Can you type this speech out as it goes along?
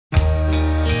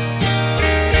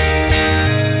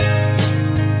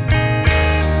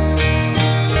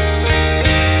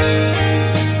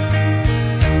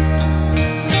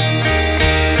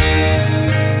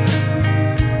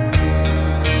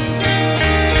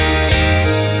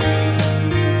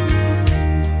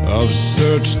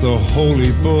searched the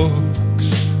holy books.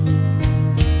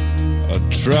 I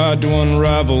tried to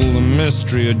unravel the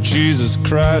mystery of Jesus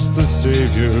Christ the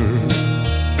Savior.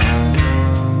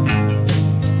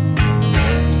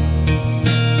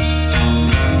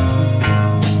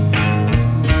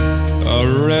 I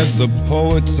read the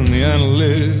poets and the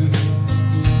analysts,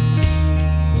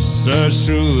 searched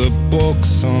through the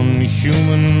books on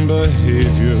human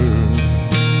behavior.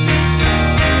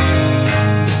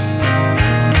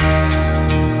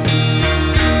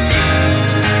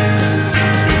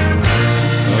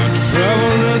 I've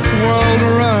traveled this world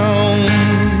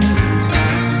around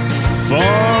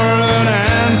for an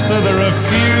answer that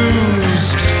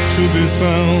refused to be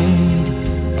found.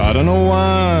 I don't know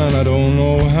why, and I don't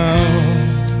know how,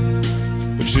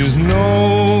 but she's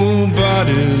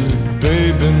nobody's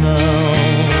baby now.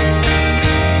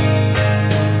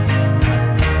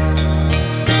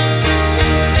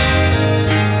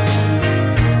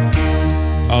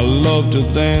 I loved her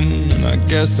then, and I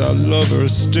guess I love her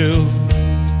still.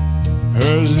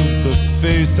 Hers is the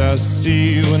face I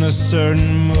see when a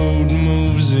certain mood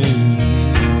moves in.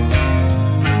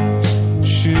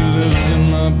 She lives in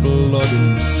my blood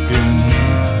and skin.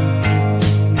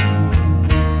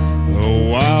 Her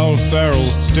wild feral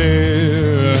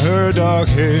stare, her dark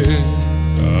hair,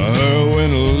 her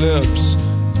winter lips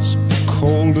as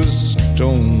cold as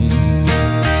stone.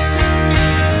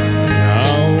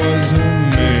 I was a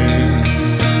man.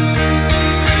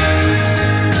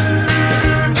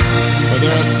 But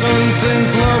there are some things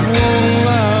love won't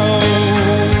allow.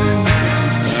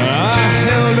 I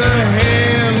held her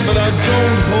hand, but I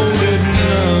don't hold it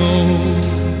now.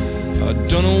 I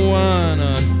don't know why and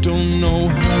I don't know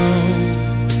how,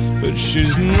 but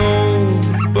she's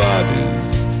nobody's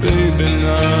baby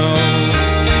now.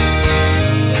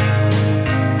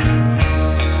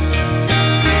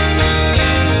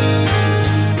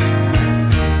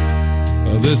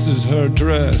 This is her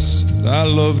dress that I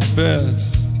loved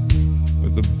best,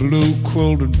 with the blue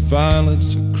quilted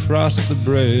violets across the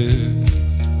breast.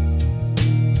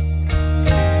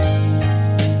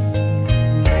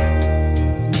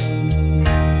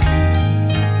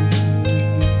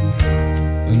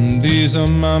 These are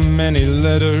my many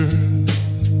letters,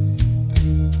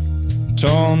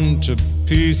 torn to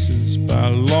pieces by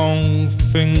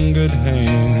long-fingered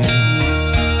hands.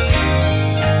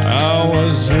 I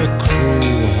was a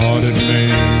cruel-hearted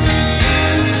man,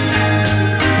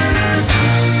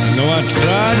 and though I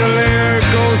tried to lay her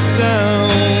ghost down,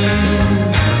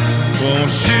 well,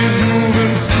 she's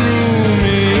moving through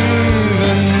me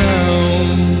even now.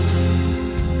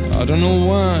 I don't know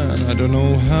why, I don't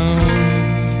know how,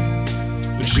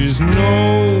 she's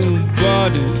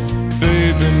nobody's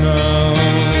baby now.